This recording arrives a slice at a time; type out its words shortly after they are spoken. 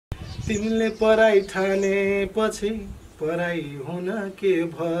तिमीले पराई ठाने पछि पराई हुन के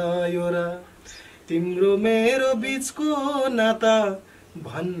भयो र तिम्रो मेरो बीचको नाता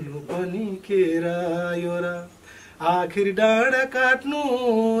भन्नु पनि के रह्यो र आखिर डाँडा काट्नु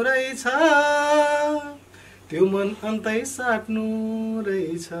रहेछ त्यो मन अन्तै साट्नु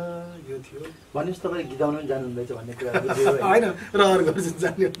रहेछ। यो थियो भनेपछि तपाईँ गीत गाउन जानुहुँदैछ भन्ने कुरा बुझ्यो होइन रहर गर्छु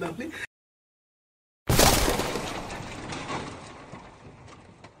जान्ने भन्दा पनि।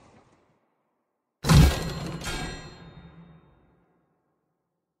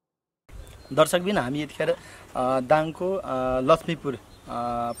 दर्शकबिन हामी यतिखेर दाङको लक्ष्मीपुर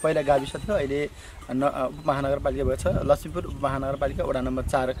पहिला गाविस थियो, अहिले उपमहानगरपालिका भएको छ। लक्ष्मीपुर उपमहानगरपालिका वडा नम्बर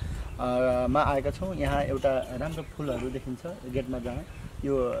 4 मा आएका छौँ। यहाँ एउटा राम्रो फुलहरू देखिन्छ गेटमा, जहाँ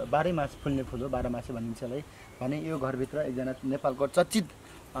यो 12 मास फुल्ने फुल हो, 12 मासे भनिन्छ है। भने यो घरभित्र एकजना नेपालको चर्चित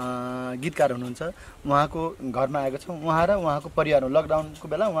गीतकार हुनुहुन्छ, उहाँको घरमा आएको छौँ। उहाँ र उहाँको परिवार लकडाउनको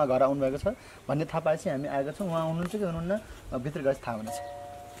बेला उहाँ घर आउनुभएको छ भन्ने थाहा पाएपछि हामी आएका छौँ। उहाँ हुनुहुन्छ कि हुनुहुन्न भित्र गएपछि थाहा हुनेछ।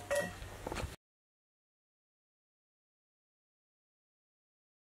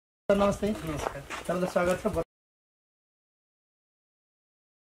 नमस्ते। नमस्कार। तपाईँलाई स्वागत छ।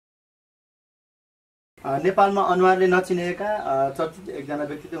 नेपालमा अनुहारले नचिनेका चर्चित एकजना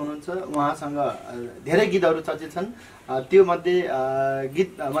व्यक्तित्व हुनुहुन्छ। उहाँसँग धेरै गीतहरू चर्चित छन्। त्यो मध्ये गीत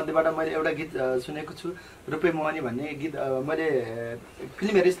मध्येबाट मैले एउटा गीत सुनेको छु, रुपे मोहनी भन्ने गीत। मैले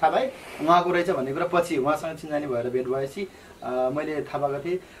फिल्म हेरेपछि थाहा पाएँ उहाँको रहेछ भन्ने कुरा पछि उहाँसँग चिन्जानी भएर भेट भएपछि मैले थाहा पाएको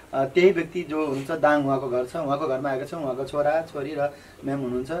थिएँ। त्यही व्यक्ति जो हुनुहुन्छ दाङ, उहाँको घर छ। उहाँको घरमा आएको छौँ। उहाँको छोरा छोरी र म्याम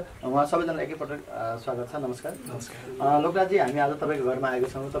हुनुहुन्छ। उहाँ सबैजनालाई एकैपटक स्वागत छ। नमस्कार। नमस्कार। लोकराजी, हामी आज तपाईँको घरमा आएको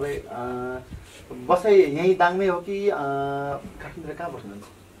छौँ। तपाईँ बसाइ यहीँ दाङमै हो कि काठमाडौँ? कहाँ बस्नुहुन्छ?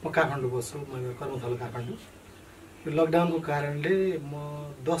 म काठमाडौँ बस्छु। मेरो कर्मस्थल काठमाडौँ। यो लकडाउनको कारणले म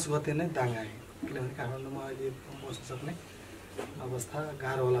 10 गते नै दाङ आएँ, किनभने काठमाडौँमा अहिले बस्न सक्ने अवस्था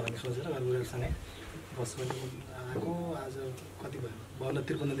गाह्रो होला भन्ने सोचेर घरबुढाहरूसँगै बस्नु आएको। आज कति भयो?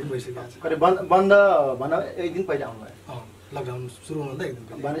 52-53 दिन भइसक्यो। आज बन्द भन, एक दिन पहिला आउनुभयो। लकडाउन सुरु हुँदा एक दिन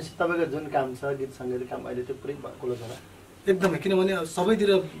पहिला। भनेपछि तपाईँको जुन काम छ गीत सङ्गीत काम अहिले त्यो पुरै क्लोज होला? एकदमै, किनभने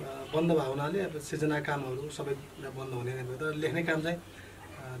सबैतिर बन्द भएको हुनाले अब सिर्जना कामहरू सबै बन्द हुने नै भयो। तर लेख्ने काम चाहिँ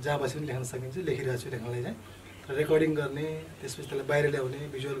जहाँ बसे पनि लेख्न सकिन्छ। लेखिरहेको छु लेख्नलाई चाहिँ। रेकर्डिङ गर्ने, त्यसपछि त्यसलाई बाहिर ल्याउने,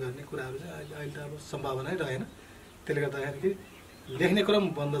 भिजुअल गर्ने कुराहरू चाहिँ अहिले त अब सम्भावनै रहेन। त्यसले गर्दाखेरि लेख्ने क्रम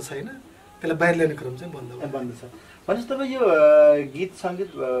बन्द छैन, त्यसलाई बाहिर ल्याउने क्रम चाहिँ बन्द छ। भनेपछि तपाईँ यो गीत सङ्गीत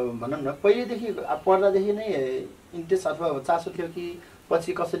भनौँ न, पहिलेदेखि पढ्दादेखि नै इन्ट्रेस्ट अथवा चासो थियो कि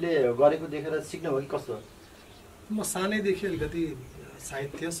पछि कसैले गरेको देखेर सिक्नुभयो कि कस्तो? म सानैदेखि अलिकति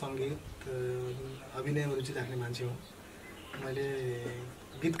साहित्य, सङ्गीत, अभिनयमा रुचि राख्ने मान्छे हो। मैले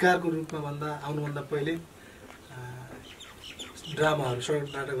गीतकारको रूपमा आउनुभन्दा पहिले ड्रामाहरू,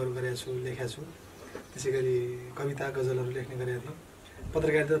 सर्ट नाटकहरू गरेको छु, लेखेको छु। त्यसै गरी कविता गजलहरू लेख्ने गरेको थिएँ।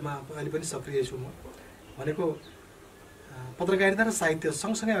 पत्रकारितामा अहिले पनि सक्रिय छु। म भनेको पत्रकारिता र साहित्य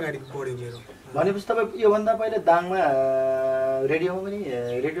सँगसँगै अगाडि बढ्यो मेरो। भनेपछि तपाईँ योभन्दा पहिले दाङमा रेडियोमा पनि,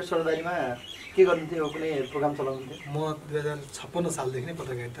 रेडियो सरदारीमा के गर्नुहुन्थ्यो? कुनै प्रोग्राम चलाउनुहुन्थ्यो? म 2056 सालदेखि नै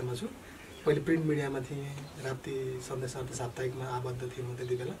पत्रकारितामा छु। पहिले प्रिन्ट मिडियामा थिएँ, राप्ती सन्देश अर्थ साप्ताहिकमा आबद्ध थिएँ म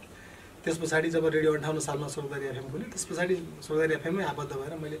त्यति बेला। त्यस पछाडि जब रेडियो 58 सालमा सरदारी एफएम खुल्यो, त्यस पछाडि सरदारी एफएममै आबद्ध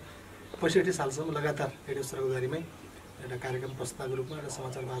भएर मैले 65 सालसम्म लगातार रेडियो सरदारीमै एउटा कार्यक्रम प्रस्तावको रूपमा, एउटा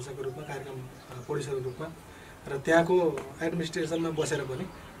समाचार वाचकको रूपमा, कार्यक्रम प्रोड्युसरको रूपमा र त्यहाँको एडमिनिस्ट्रेसनमा बसेर पनि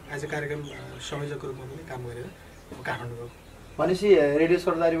एज ए कार्यक्रम संयोजकको रूपमा पनि काम गरेर काठमाडौँ गएको। भनेपछि रेडियो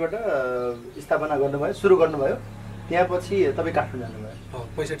सरदारीबाट स्थापना गर्नुभयो, सुरु गर्नुभयो। त्यहाँ पछि तपाईँ काठमाडौँ जानुभयो।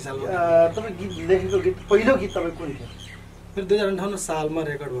 65 सालमा। तपाईँ गीत लेखेको गीत, पहिलो गीत तपाईँ कुन थियो? मेरो 2058 सालमा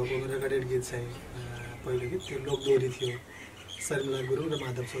रेकर्ड भएको रेकर्डेड गीत चाहिँ पहिलो गीत त्यो लोकदोहोरी थियो। शर्मिला गुरुङ र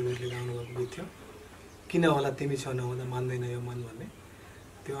माधव चौधरीले गाउनुभएको गीत थियो। किन होला तिमी छेउ नहुँदा मान्दैन यो मन भन्ने।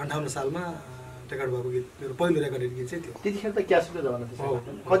 त्यो 58 सालमा रेकर्ड भएको गीत मेरो पहिलो रेकर्डेड गीत चाहिँ थियो। त्यतिखेर त क्यासेटको जमाना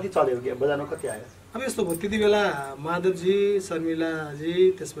थियो। कति चल्यो बजारमा, कति आयो? अब यस्तो भयो, त्यति बेला माधवजी, शर्मिलाजी,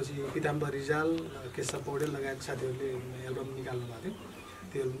 त्यसपछि पीताम्बर रिजाल, केशव पौडेल लगायत साथीहरूले एल्बम निकाल्नु भएको थियो।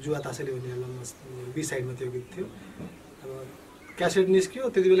 त्यो जुवा तासेली भन्ने एल्बममा बी साइडमा त्यो गीत थियो। अब क्यासेट निस्क्यो,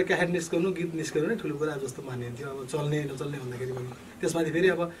 त्यति बेला क्यासेट निस्काउनु, गीत निस्काउनु नै ठुलो कुरा जस्तो मानिन्थ्यो। अब चल्ने नचल्ने भन्दाखेरि पनि त्यसमाथि फेरि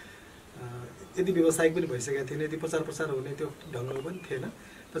अब यति व्यावसायिक पनि भइसकेको थिएन, यति प्रचार प्रसार हुने त्यो ढङ्गको पनि थिएन।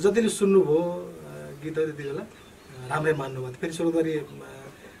 र जतिले सुन्नुभयो गीतहरू त्यति बेला राम्रै मान्नुभयो। फेरि सरदारी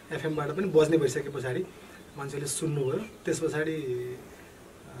एफएमबाट पनि बज्ने भइसके पछाडि मान्छेले सुन्नुभयो। त्यस पछाडि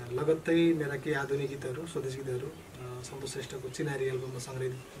लगत्तै मेरा केही आधुनिक गीतहरू, स्वदेश गीतहरू, सन्तोष श्रेष्ठको चिनारी एल्बममा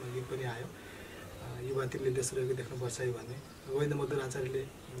सङ्ग्रहित गीत पनि आयो। युवा तिमीले देश रहेको देख्नुपर्छ है भन्ने, गोविन्द मधुर आचार्यले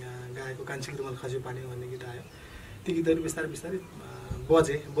गाएको कान्छी रुमाल खस्यो पानी भन्ने गीत आयो। ती गीतहरू बिस्तारै बिस्तारै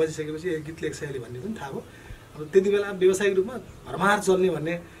बजिसकेपछि एक गीत लेख्छ अहिले भन्ने पनि थाहा भयो। अब त्यति बेला व्यावसायिक रूपमा भरमार चल्ने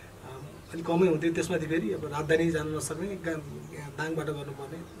भन्ने अलिक कमै हुन्थ्यो। त्यसमाथि फेरि अब राजधानी जानु नसक्ने दाङबाट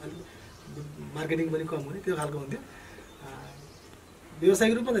गर्नुपर्ने, अलिक मार्केटिङ पनि कम हुने त्यो खालको हुन्थ्यो।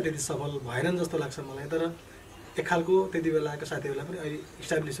 व्यावसायिक रूपमा त त्यति सफल भएनन् जस्तो लाग्छ मलाई। तर एक खालको त्यति बेलाका साथीहरूलाई पनि अहिले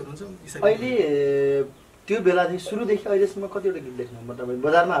इस्टाब्लिस हुनुहुन्छ। अहिले त्यो बेलादेखि सुरुदेखि अहिलेसम्म कतिवटा गीत लेख्नु तपाईँ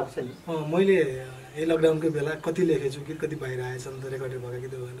बजारमा आएको छ नि? मैले यही लकडाउनको बेला कति लेखेछु गीत, कति बाहिर आएछन् रेकर्डेड भएका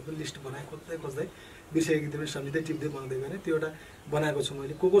गीतहरू भनेर पनि लिस्ट बनाएँ। खोज्दै बिर्सेको गीत पनि सम्झिँदै टिप्दै बनाउँदै गएँ। त्यो एउटा बनाएको छु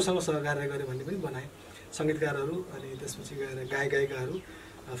मैले। कोसँग सहकार्य गरेँ भन्ने पनि बनाएँ। सङ्गीतकारहरू, अनि त्यसपछि गएर गायिकाहरू,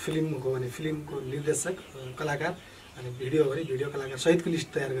 फिल्मको भने फिल्मको निर्देशक, कलाकार, अनि भिडियो भने भिडियो कलाकार सहितको लिस्ट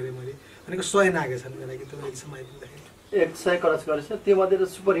तयार गरेँ मैले। भनेको 100 नागेछन् मेरा गीतहरू अहिलेसम्म आइपुग्दाखेरि। 100 क्रस गरेछ। त्यो मध्ये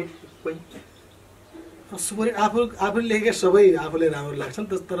सुपरहिट कोही? सुपरहिट आफूले लेखेका सबै आफूले राम्रो लाग्छन्।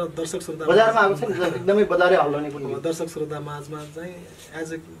 तर दर्शक श्रोता बजारमा आएको छ एकदमै बजारै हल्लाउने पनि। दर्शक श्रोता माझमा चाहिँ एज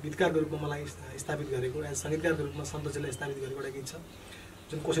अ गीतकारको रूपमा मलाई स्थापित गरेको, एज सङ्गीतकारको रूपमा सन्तोषीलाई स्थापित गरेको एउटा गीत छ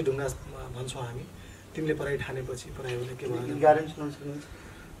जुन कोसे ढुङ्गा भन्छौँ हामी। तिमीले पराई ठानेपछि पराई हुने के भयो।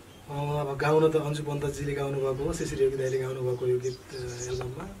 अब गाउन त अन्जु पन्तजीले गाउनु भएको हो, शिशिर योगी दाइले गाउनु भएको यो गीत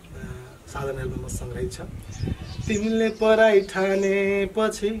एल्बममा, साधन एल्बममा सङ्ग्रहित छ। तिमीले पराई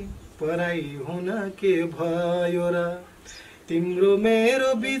ठानेपछि पराई हुन के भयो र, तिम्रो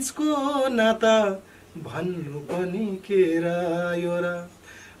मेरो बिचको नाता भन्नु पनि के रह्यो र,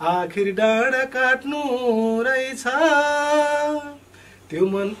 आखिर डाँडा काट्नु रहेछ त्यो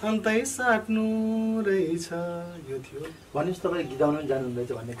मन अन्तै साट्नु रहेछ। यो थियो। भनेपछि तपाईँ गीत गाउन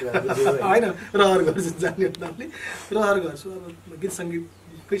जानुहुँदैछ भन्ने कुरा होइन, रहर गर्छु, जाने पनि रहर गर्छु। अब गीत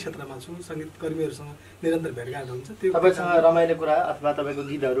सङ्गीतकै क्षेत्रमा छु, सङ्गीत कर्मीहरूसँग निरन्तर भेटघाट हुन्छ। त्यो तपाईँसँग रमाइलो कुरा अथवा तपाईँको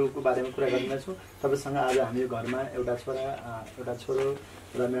गीतहरूको बारेमा कुरा गर्नेछु। तपाईँसँग आज हामी घरमा एउटा छोरो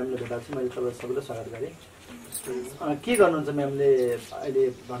र म्यामले भेटाएको छु। मैले तपाईँ सबैलाई स्वागत गरेँ। के गर्नुहुन्छ म्यामले अहिले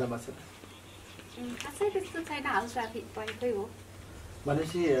घरमा बसेर?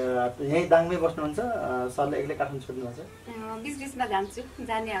 भनेपछि यहीँ दाङमै बस्नुहुन्छ? सरले एक्लै काठमाडौँ छोड्नु भएको छ?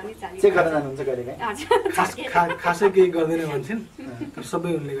 चेक गर्न जानुहुन्छ कहिलेकाहीँ? खासै केही गर्दैन भन्छन्, सबै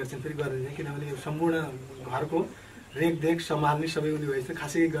उनले गर्छन्। फेरि गर्दैन, किनभने सम्पूर्ण घरको रेखदेख सम्हाल्ने सबै उनी भएछ।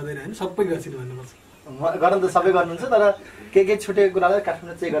 खासै केही गर्दैन होइन, सबै गर्छन् भन्नुपर्छ। गर्न त सबै गर्नुहुन्छ, तर के छुटेको कुरालाई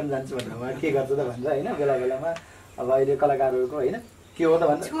काठमाडौँ चेक गर्न जान्छु भनेर उहाँ के गर्छ त भन्छ होइन बेला बेलामा। अब अहिले कलाकारहरूको होइन के हो त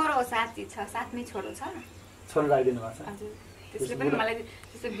भन्छ, छोरो साथी छ, साथमै छोरो छ, छोरो राखिदिनु भएको छ। त्यसले पनि मलाई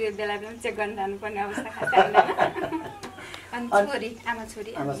त्यस्तो बेला बेला चेक गर्न जानुपर्ने अवस्था खासै छैन। अनि आमा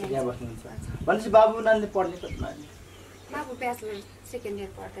छोरी यहाँ बस्नुहुन्छ। भनेपछि बाबु नानीले पढ्ने कतिमा? बाबु ब्याचलर सेकेन्ड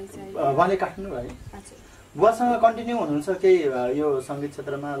इयर पढ्दैछ। उहाँले काट्नु है? बुवासँग कन्टिन्यू हुनुहुन्छ केही यो सङ्गीत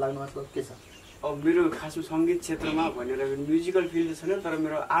क्षेत्रमा लाग्नु मतलब के छ? अब मेरो खासमा सङ्गीत क्षेत्रमा भनेर म्युजिकल फिल्ड छैन, तर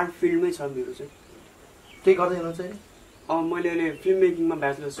मेरो आर्ट फिल्डमै छ मेरो चाहिँ। के गर्दै हुनुहुन्छ? मैले अहिले फिल्म मेकिङमा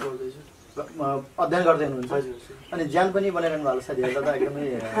ब्याचलर्स गर्दैछु। अध्ययन गर्दै हुनुहुन्छ? हजुर। अनि ज्यान पनि बनाइरहनु भएको छ, हेर्दा त एकदमै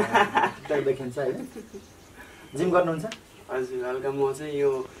ठिकठाक देखिन्छ होइन। जिम गर्नुहुन्छ? हजुर, हल्का म चाहिँ यो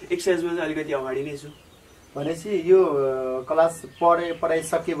एक्सर्साइजमा चाहिँ अलिकति अगाडि नै छु। भनेपछि यो क्लास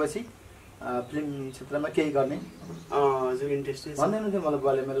पढाइसकेपछि फिल्म क्षेत्रमा केही गर्ने हजुर इन्ट्रेस्ट भन्दै हुनुहुन्थ्यो मलाई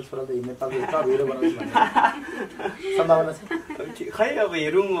बुवाले, मेरो छोरा त नेपालको टप हिरो बनाउँछ भन्ने सम्भावना छ? खै अब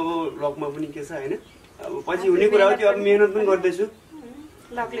हेरौँ, अब लकमा पनि के छ होइन, अब पछि हुने कुरा हो त्यो। अब मेहनत पनि गर्दैछु।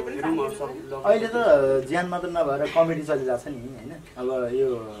 अहिले त ज्यान मात्र नभएर कमेडी चलिरहेको छ नि होइन। अब यो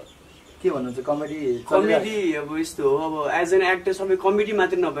के भन्नुहुन्छ कमेडी? अब यस्तो हो, अब एज एन एक्टर सबै कमेडी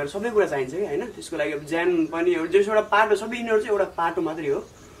मात्रै नभएर सबै कुरा चाहिन्छ कि होइन। त्यसको लागि अब ज्यान पनि एउटा पाटो, सबै यिनीहरू चाहिँ एउटा पाटो मात्रै हो।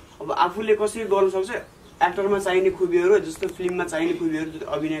 अब आफूले कसरी गर्न सक्छ, एक्टरमा चाहिने खुबीहरू जस्तो फिल्ममा चाहिने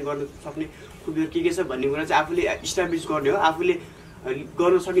खुबीहरू, अभिनय गर्न सक्ने खुबीहरू के छ भन्ने कुरा चाहिँ आफूले इस्टाब्लिस गर्ने हो। आफूले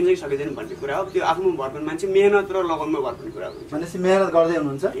गर्न सकिन्छ कि सकिँदैन भन्ने कुरा हो। त्यो आफ्नो भर पर्ने मान्छे मेहनत र लगनमा भर पर्ने कुरा हो। भनेपछि मेहनत गर्दै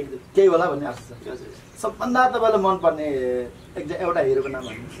हुनुहुन्छ, केही होला भन्ने आशा छ। सबभन्दा तपाईँलाई मनपर्ने एउटा हिरोको नाम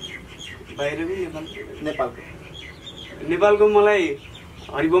भन्नुहोस्? बाहिरको नेपालको मलाई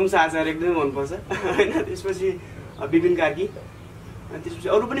हरिवंश आचार्य एकदमै मनपर्छ होइन। त्यसपछि विपिन कार्की, अनि त्यसपछि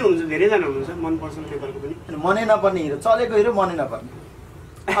अरू पनि हुनुहुन्छ, धेरैजना हुनुहुन्छ मनपर्छ नेपालको पनि। मनै नपर्ने हिरो, चलेको हिरो मनै नपर्ने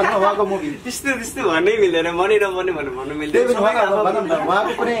उहाँको मुभी? त्यस्तो भन्नै मिल्दैन, मनै नपर्ने भनेर भन्नु मिल्दैन।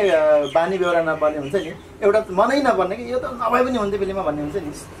 उहाँको कुनै बानी बेहोरा नपर्ने हुन्छ नि, एउटा मनै नपर्ने कि यो त नभए पनि हुन्थ्यो फिल्ममा भन्ने हुन्छ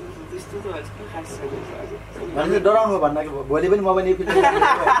नि? भनेपछि डराउनु भन्न कि भोलि पनि म पनि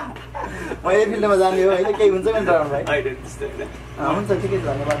यही फिल्डमा जाने हो होइन, केही हुन्छ पनि डराउनु भाइ? हुन्छ, ठिकै छ,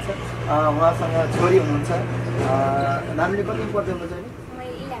 धन्यवाद छ। उहाँसँग छोरी हुनुहुन्छ, नानीले कति पढ्दै हुनुहुन्छ अहिले?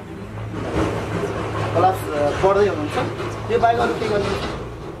 क्लास पढ्दै हुनुहुन्छ? त्यो बाहेक अरू के गर्नुहुन्छ?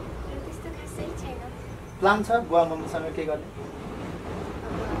 प्लान छ बुवा मम्मीसँग के गर्ने?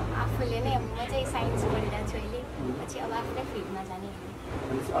 आफूले नै, म चाहिँ साइन्स पढिरहेको छु अहिले, पछि अब आफ्नै फिल्डमा जाने।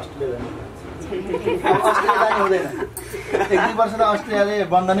 अस्ट्रेलिया हुँदैन 1-2 वर्ष त अस्ट्रेलियाले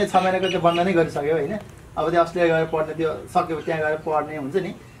बन्द नै 6 महिनाको चाहिँ बन्द नै गरिसक्यो होइन अब त्यो अस्ट्रेलिया गएर पढ्ने त्यो सक्यो त्यहाँ गएर पढ्ने हुन्छ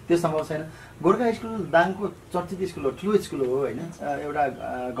नि त्यो सम्भव छैन गोर्खा स्कुल दाङको चर्चित स्कुल हो ठुलो स्कुल हो होइन एउटा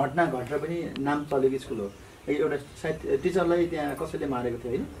घटना घटेर पनि नाम चलेको स्कुल हो एउटा सायद टिचरलाई त्यहाँ कसैले मारेको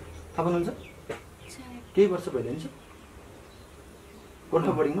थियो होइन थाहा पाउनुहुन्छ केही वर्ष भइदिन्छ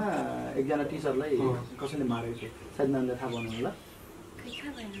गोर्खा बोर्डिङमा एकजना टिचरलाई कसैले मारेको थियो सायद नामलाई थाहा पाउनु होला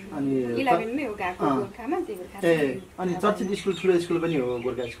अनि चर्चित स्कुल ठुलो स्कुल पनि हो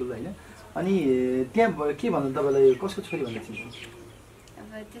गोर्खा स्कुल होइन अनि त्यहाँ के भन्दा तपाईँलाई कसको छोरी भन्दा चिन्छ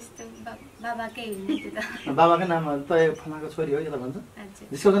बाबाकै नाम त फलानाको छोरी हो यो त भन्छ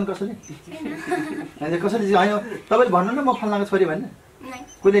डिस्कसन कसरी कसरी होइन तपाईँले भन्नु न म फलानाको छोरी भन्ने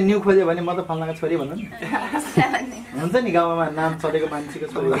कोहीले न्यु खोज्यो भने म त फलानाको छोरी भन्नु नि हुन्छ नि गाउँमा नाम चलेको मान्छेको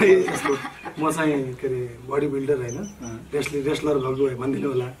छोरी म चाहिँ के अरे बडी बिल्डर होइन रेस्लर भएको भए भनिदिनु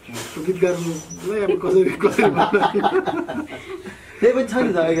होला त्यो गीत गाउनुलाई अब कसरी त्यही पनि छ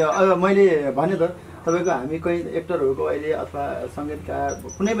नि त अब मैले भने त तपाईँको हामी कहीँ एक्टरहरूको अहिले अथवा सङ्गीतकार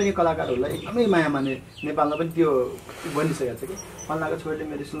कुनै पनि कलाकारहरूलाई एकदमै माया माने नेपालमा पनि त्यो बनिसकेको छ कि फलानाको छोरीले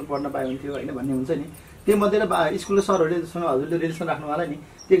मेरो स्कुलमा पढ्न पाए हुन्थ्यो होइन भन्ने हुन्छ नि त्यो मध्ये स्कुलको सरहरूलेसँग हजुरले रिलेसन राख्नु होला नि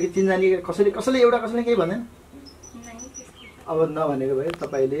त्यो चिन्जानी कसैले एउटा कसैले केही भन्दैन अब नभनेको भए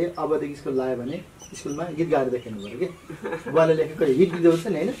तपाईँले अबदेखि स्कुल लायो भने स्कुलमा गीत गाएर देखाउनु पऱ्यो कि बुवाले लेखेको हिट गीत हुन्छ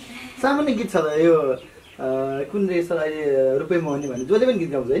नि होइन सामान्य गीत छ त यो कुन रहेछ अहिले रुपियाँ मोहनी भन्ने जसले पनि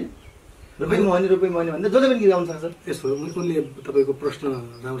गीत गाउँछ होइन रुपियाँ मोहनी भन्दा जसले पनि गीत गाउन सक्छ यसो उनले तपाईँको प्रश्न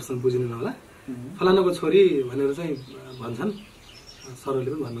राम्रोसँग बुझिनु होला फलानाको छोरी भनेर चाहिँ भन्छन् सरहरूले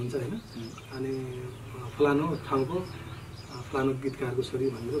पनि भन्नुहुन्छ होइन अनि फलानु ठाउँको फलानु गीतकारको छोरी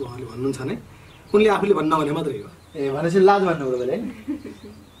भनेर उहाँले भन्नुहुन्छ नै उनले आफूले भन्न भने मात्रै हो ए भनेपछि लाज भन्नु पऱ्यो होइन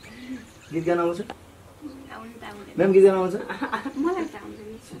गीत गाउन आउँछ म्याम गीत गाउन आउँछ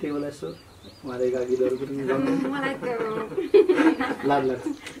त्यही बेला यसो उहाँले गीतहरू पनि लाज लाग्छ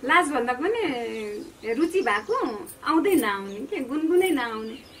लाज भन्दा पनि रुचि भएको आउँदै नआउने के गुनगुनै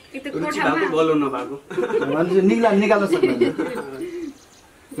नआउने निकाल्न सक्नुहुन्छ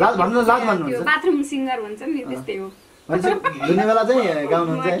लाज भन्नुहुन्छ बाथरुम सिङ्गर हुन्छ नि त्यस्तै हो जुनै बेला चाहिँ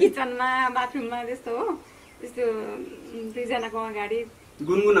गाउनुहुन्छ किचनमा बाथरुममा त्यस्तो हो त्यस्तो दुईजनाको अगाडि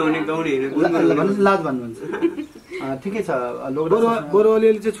गुनगुनाउने गाउने लाज भन्नुहुन्छ ठिकै छ बरुवाले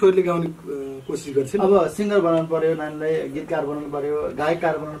चाहिँ छोरीले गाउने कोसिस गर्छ अब सिङ्गर बनाउनु पर्यो नानीलाई गीतकार बनाउनु पर्यो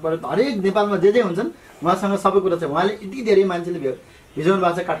गायककार बनाउनु पर्यो हरेक नेपालमा जे हुन्छन् उहाँसँग सबै कुरा छ उहाँले यति धेरै मान्छेले भिजाउनु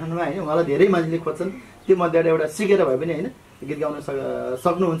भएको छ काठमाडौँमा होइन उहाँलाई धेरै मान्छेले खोज्छन् त्यो मध्येबाट एउटा सिकेर भए पनि होइन गीत गाउन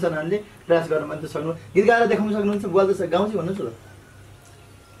सक्नुहुन्छ नानीले प्रयास गर्न मान्छे सक्नु गीत गाएर देखाउनु सक्नुहुन्छ बुवा जस्तो गाउँछु भन्नुहोस् ल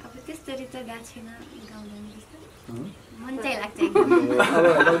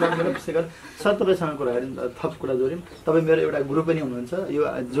सर तपाईँसँग कुरा थप कुरा जोड्यौँ तपाईँ मेरो एउटा गुरु पनि हुनुहुन्छ यो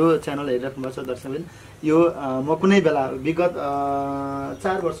जो च्यानल हेरिराख्नु भएको छ दर्शकले यो म कुनै बेला विगत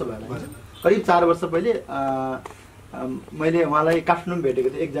 4 वर्ष भयो करिब 4 वर्ष पहिले मैले उहाँलाई काठमाडौँ भेटेको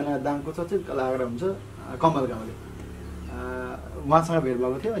थिएँ एकजना दाङको चर्चित कलाकार हुन्छ कमल गाउँले उहाँसँग भेट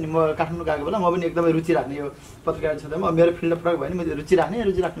भएको थियो अनि म काठमाडौँ गएको बेला म पनि एकदमै रुचि राख्ने यो पत्रकार क्षेत्रमा मेरो फिल्ड प्रयोग भयो भने मैले रुचि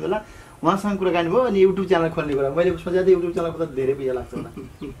राख्ने बेला उहाँसँग कुराकानी भयो अनि युट्युब च्यानल खोल्ने कुरा मैले सोचेको थिएँ युट्युब च्यानल खोल्दा धेरै पैसा लाग्छ होला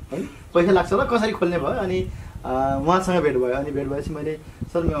है पैसा लाग्छ होला कसरी खोल्ने भयो अनि उहाँसँग भेट भयो अनि भेट भएपछि मैले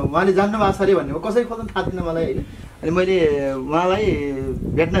सर उहाँले जान्नु भएको छ अरे भन्ने हो कसरी खोल्नु थाहा थिएन मलाई होइन अनि मैले उहाँलाई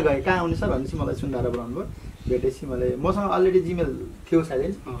भेट्न गएँ कहाँ आउने सर भनेपछि मलाई सुन्दाएर बोलाउनु भयो भेटेपछि मैले मसँग अलरेडी जिमेल थियो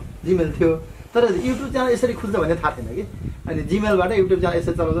सायद जिमेल थियो तर युट्युब च्यानल यसरी खुल्छ भन्ने थाहा थिएन कि अनि जिमेलबाट युट्युब च्यानल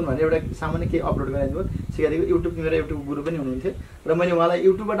यसरी चलाउँछन् भनेर एउटा सामान्य केही अपलोड गराइदिनु भयो सिकाइदिएको युट्युब मेरो युट्युब गुरु पनि हुनुहुन्थ्यो र मैले उहाँलाई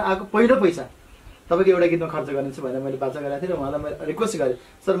युट्युबबाट आएको पहिलो पैसा तपाईँको एउटा गीतमा खर्च गरिदिन्छु भनेर मैले बाचा गरेको थिएँ र उहाँलाई मैले रिक्वेस्ट गरेँ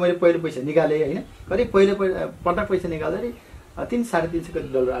सर मैले पहिलो पैसा निकालेँ होइन करिब पहिलो पटक पैसा निकाल्दाखेरि $300-350 कति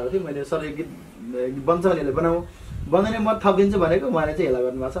डलर आएको थियो मैले सर यो गीत बन्छ भने बनाऊ बन्दैन म थपिदिन्छु भनेको उहाँले चाहिँ हेला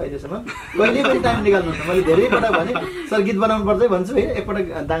गर्नुभएको छ अहिलेसम्म कहिले पनि टाइम निकाल्नुहुन्छ मैले धेरै पटक भने सर गीत बनाउनु पर्छ भन्छु होइन एकपटक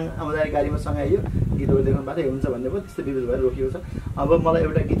दाङ आउँदारीमा सँग आइयो गीतहरू देखाउनु भएको हुन्छ भन्ने भयो त्यस्तो विरोध भएर रोकिएको छ अब मलाई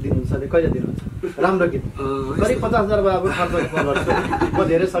एउटा गीत दिनुहुन्छ अरे कहिले दिनुहुन्छ राम्रो गीत करिब 50,000 अब खर्च गर्छु म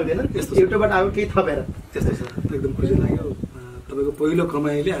धेरै सक्दिनँ युट्युबबाट आएको केही थपेर त्यस्तै छ एकदम खुसी लाग्यो तपाईँको पहिलो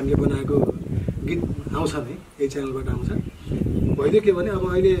कमाइले हामीले बनाएको गीत आउँछ नै यही च्यानलबाट आउँछ भइदियो के भने अब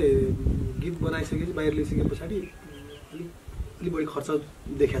अहिले गीत बनाइसकेपछि बाहिर ल्याइसके पछाडि अलिक बढी खर्च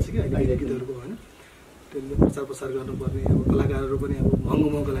देखाएको छ कि अहिले गीतहरूको होइन त्यसले प्रचार प्रसार गर्नुपर्ने अब कलाकारहरू पनि अब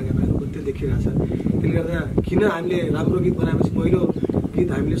महँगो कलाकारहरू पनि त्यो देखिरहेको छ त्यसले गर्दा किन हामीले राम्रो गीत बनाएपछि पहिलो गीत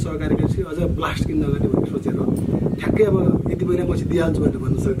हामीले सहकारी गरेपछि अझ ब्लास्ट किन नगर्ने भनेर सोचेर ठ्याक्कै अब यति महिनापछि दिइहाल्छु भनेर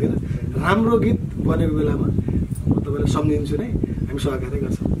भन्न सक्दैन राम्रो गीत बनेको बेलामा तपाईँलाई सम्झिन्छु नै, हामी सहकार्य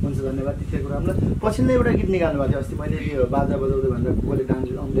गर्छौँ। हुन्छ, धन्यवाद त्यतिखेर कुराहरूलाई। पछिल्लो एउटा गीत निकाल्नु भएको थियो अस्ति, मैले यो बाजा बजाउँदै भनेर कसले डान्स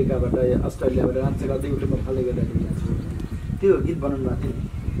अमेरिकाबाट अस्ट्रेलियाबाट डान्स गर्दै युट्युबमा फाल्दै गरिरहेको छु, त्यो गीत बनाउनु भएको थियो।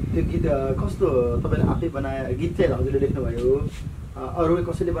 त्यो गीत कस्तो तपाईँले आफै बनाए गीत चाहिँ हजुरले लेख्नुभयो, अरू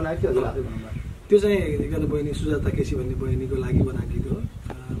कसैले बनाएको थियो, हजुरले आफै बनाउनु भएको? त्यो चाहिँ एकजना बहिनी सुजाता केसी भन्ने बहिनीको लागि बनाएको गीत हो।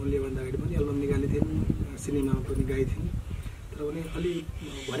 उनले भन्दा अगाडि पनि एल्बम निकालेको थिइन्, सिनेमामा पनि गाइथिन्, तर उनी अलि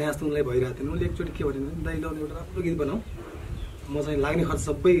भने जस्तो उनलाई भइरहेको थिएन। उनले एकचोटि के भने दाइ ल एउटा राम्रो गीत बनाऊ, म चाहिँ लाग्ने खर्च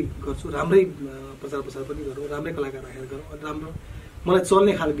सबै गर्छु, राम्रै प्रचार प्रसार पनि गरौँ, राम्रै कलाकार राखेर गरौँ, अनि राम्रो मलाई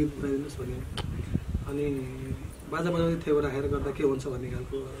चल्ने खालको गीत बनाइदिनुहोस् भने। अनि बाजा बजाउँदै थियो राखेर गर्दा के हुन्छ भन्ने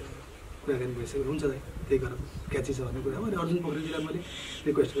खालको कुराकानी भइसक्यो। हुन्छ दाइ त्यही गरौँ, क्याची छ भन्ने कुरा हो। अनि अर्जुन पोखरेलजीलाई मैले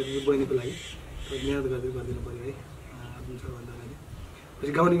रिक्वेस्ट गरेँ बहिनीको लागि, मिहिनेत गरिदिनु पऱ्यो है, अर्जुन सर भन्दा मैले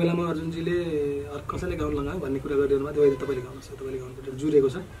पछि गाउने बेलामा अर्जुनजीले कसैले गाउनु लगायो भन्ने कुरा गरिदिनु भयो। त्यो तपाईँले गाउनुहोस्, तपाईँले गाउनुपर्छ, जुरेको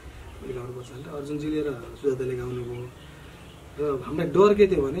छ मैले गाउनुपर्छ भनेर अर्जुनजीले र सुजाताले गाउनुभयो। र हामीलाई डर के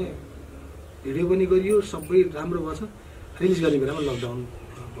थियो भने भिडियो पनि गरियो, सबै राम्रो भएछ, रिलिज गर्ने बेलामा लकडाउन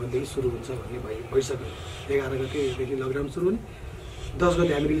भोलिदेखि सुरु हुन्छ भन्ने भइसक्यो। 11 गतेदेखि लकडाउन सुरु हुने, 10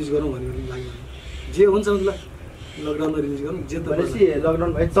 गते हामी रिलिज गरौँ भन्ने लाग्यो। जे हुन्छ ल लकडाउनमा रिलिज गरौँ, जे भनेपछि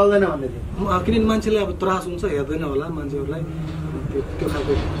लकडाउन भए चल्दैन भन्ने थियो। किनभने मान्छेलाई अब त्रास हुन्छ, हेर्दैन होला मान्छेहरूलाई, त्यो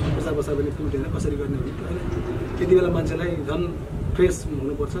खालको प्रचार प्रसार पनि पुग्दैन, कसरी गर्ने भने होइन। त्यति बेला मान्छेलाई झन् फ्रेस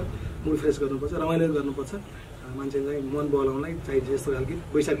हुनुपर्छ, मुड फ्रेस गर्नुपर्छ, रमाइलो गर्नुपर्छ, मान्छेलाई मन बहलाउनलाई चाहिन्छ। यस्तो खालको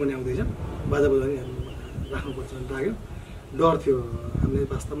वैशाख पनि आउँदैछ, बाजा बजाउने राख्नुपर्छ भने लाग्यो। डर थियो हामीलाई,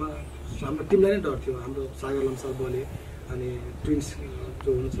 वास्तवमा हाम्रो टिमलाई नै डर थियो। हाम्रो सागर लम्साल बोले, अनि ट्विन्स जो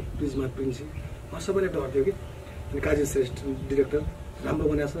हुनुहुन्छ प्रिजमा प्रिन्सी, सबैलाई डर थियो कि। अनि काजी श्रेष्ठ डिरेक्टर, राम्रो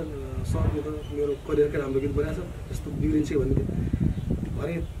बनाएको छ सर, यो त मेरो करियरकै राम्रो गीत बनाएको छ, यस्तो बिग्रिन्छ भन्ने थियो।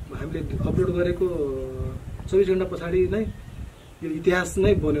 भने हामीले अपलोड गरेको 24 घन्टा पछाडि नै यो इतिहास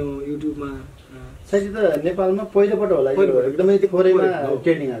नै बन्यो युट्युबमा। सायद त नेपालमा पहिलोपल्ट होला एकदमै थोरैमा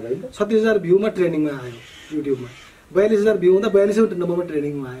ट्रेनिङ आयो है। 37,000 भ्यूमा ट्रेनिङमा आयो युट्युबमा, 42,000 भ्यू हुँदा 42औं नम्बरमा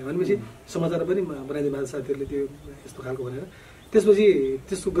ट्रेनिङमा आयो। भनेपछि समाचार पनि बनाइदिनु भएको साथीहरूले त्यो यस्तो खालको भनेर। त्यसपछि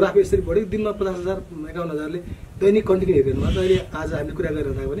त्यसको ग्राफ यसरी बढ्यो, दिनमा 50,000 51,000ले दैनिक कन्टिन्यू हेरिरहनु भएको छ। अहिले आज हामीले कुरा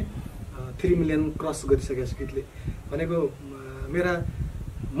गरिरहँदा पनि 3 मिलियन क्रस गरिसकेको छ गीतले। भनेको मेरा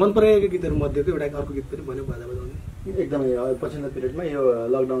मन परेको गीतहरू मध्येको एउटा अर्को गीत पनि बन्यो बाजा बजाउने। एकदमै पछिल्लो पिरियडमा यो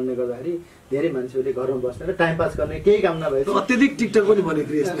लकडाउनले गर्दाखेरि धेरै मान्छेहरूले घरमा बस्ने र टाइम पास गर्ने केही काम नभए अत्यधिक टिकटक पनि बन्यो।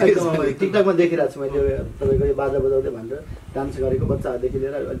 टिकटकमा देखिरहेको छु मैले तपाईँको यो बाजा बजाउँदै भनेर डान्स गरेको बच्चाहरूदेखि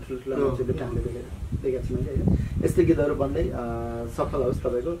लिएर अलिक ठुल्ठुला मान्छेले टाइमले देखेको छु मैले होइन। यस्तै गीतहरू बन्दै सफल होस्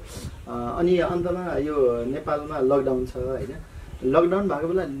तपाईँको। अनि अन्तमा यो नेपालमा लकडाउन छ होइन, लकडाउन भएको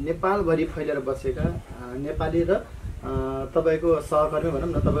बेला नेपालभरि फैलिएर बसेका नेपाली र तपाईँको सहकर्मी भनौँ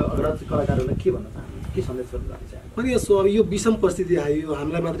न, तपाईँ अग्रज कलाकारहरूलाई के भन्न चाहनुहुन्छ, के सन्देश गर्न चाहनुहुन्छ? अनि अब यो विषम परिस्थिति आयो,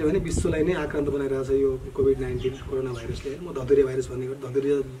 हामीलाई मात्रै होइन विश्वलाई नै आक्रान्त बनाइरहेछ यो कोभिड-19 कोरोना भाइरसले। म धधुरे भाइरस भन्ने धधुरे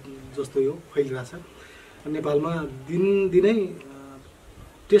जस्तो यो फैलिरहेछ। नेपालमा दिनदिनै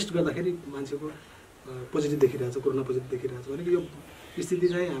टेस्ट गर्दाखेरि मान्छेको पोजिटिभ देखिरहेछ, कोरोना पोजिटिभ देखिरहेछ। भनेको यो स्थिति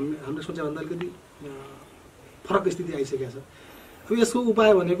चाहिँ हामीले सोचेभन्दा अलिकति फरक स्थिति आइसकेको छ। अब यसको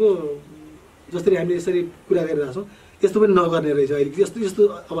उपाय भनेको जसरी हामीले यसरी कुरा गरिरहेछौँ त्यस्तो पनि नगर्ने रहेछ। अहिले यस्तो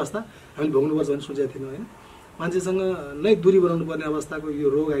अवस्था हामीले भोग्नुपर्छ भन्ने सोचेको थिएनौँ होइन। मान्छेसँग नै दूरी बनाउनु पर्ने अवस्थाको यो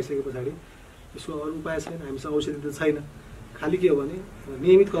रोग आइसके पछाडि यसको अरू उपाय छैन, हामीसँग औषधि त छैन। खालि के हो भने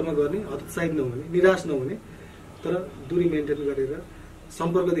नियमित कर्म गर्ने, हतोत्साहित नहुने, निराश नहुने, तर दूरी मेन्टेन गरेर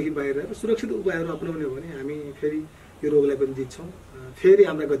सम्पर्कदेखि बाहिर रहेर सुरक्षित उपायहरू अपनाउने हो भने हामी फेरि यो रोगलाई पनि जित्छौँ। फेरि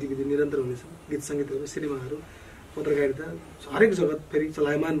हाम्रा गतिविधि निरन्तर हुनेछ। गीत सङ्गीतहरू, सिनेमाहरू, पत्रकारिता हरेक जगत फेरि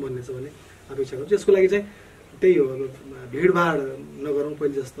चलायमान बन्नेछ भन्ने अपेक्षा गर्छु। यसको लागि चाहिँ त्यही हो, अब भिडभाड नगरौँ।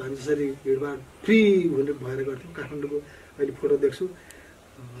 पहिले जस्तो हामी जसरी भिडभाड फ्री भएर गर्थ्यौँ। काठमाडौँको अहिले फोटो देख्छु,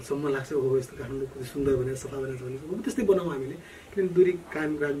 सम्म लाग्छ हो यस्तो काठमाडौँ कति सुन्दर भनेर सफा भनेर भने त्यस्तै बनाऊँ हामीले। किनभने दूरी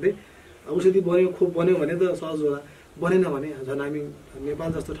कायम राख्दै औषधि बन्यो, खोप बन्यो भने त सहज होला, बनेन भने झन् हामी नेपाल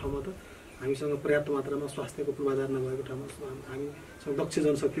जस्तो ठाउँमा त हामीसँग पर्याप्त मात्रामा स्वास्थ्यको पूर्वाधार नभएको ठाउँमा, हामीसँग दक्ष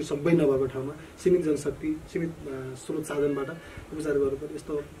जनशक्ति सबै नभएको ठाउँमा सीमित जनशक्ति, सीमित स्रोत साधनबाट उपचार गर्नुपर्ने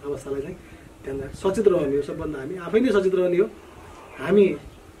यस्तो अवस्थालाई चाहिँ ध्यान राखेर सचेत रहने हो। सबभन्दा हामी आफै नै सचेत रहने हो। हामी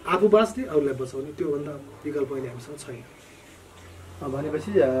आफू बाँच्ने, अरूलाई बचाउने, त्योभन्दा विकल्प अहिले हामीसँग छैन।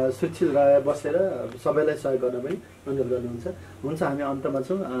 भनेपछि सुरक्षित बसेर सबैलाई सहयोग गर्न पनि अनुरोध गर्नुहुन्छ। हुन्छ, हामी अन्तमा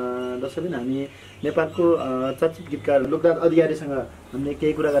छौँ। दर्शकबिन, हामी नेपालको चर्चित गीतकार लोकराज अधिकारीसँग हामीले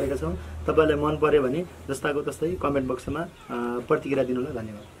केही कुरा गरेका छौँ। तपाईँलाई मन पर्यो भने जस्ताको तस्तै कमेन्ट बक्समा प्रतिक्रिया दिनुलाई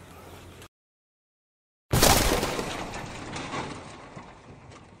धन्यवाद।